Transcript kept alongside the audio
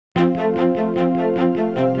Your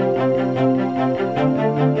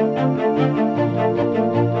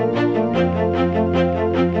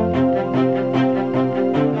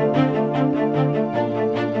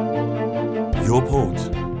port,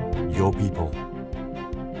 your people.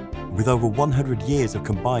 With over 100 years of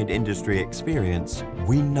combined industry experience,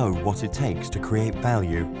 we know what it takes to create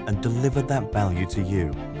value and deliver that value to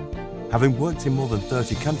you. Having worked in more than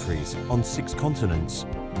 30 countries on 6 continents,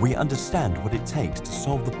 we understand what it takes to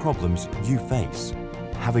solve the problems you face.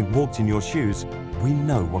 Having walked in your shoes, we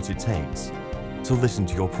know what it takes to listen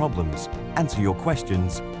to your problems, answer your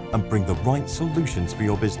questions, and bring the right solutions for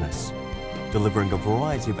your business. Delivering a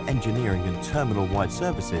variety of engineering and terminal-wide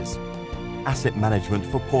services, asset management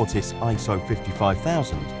for Portis ISO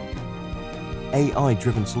 55000,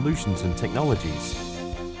 AI-driven solutions and technologies,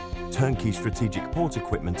 turnkey strategic port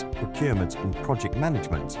equipment, procurement and project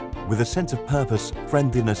management. With a sense of purpose,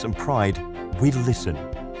 friendliness and pride, we listen,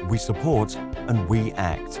 we support and we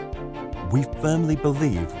act. We firmly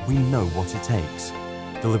believe we know what it takes,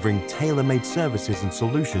 delivering tailor-made services and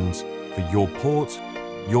solutions for your port,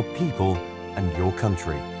 your people and your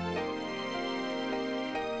country.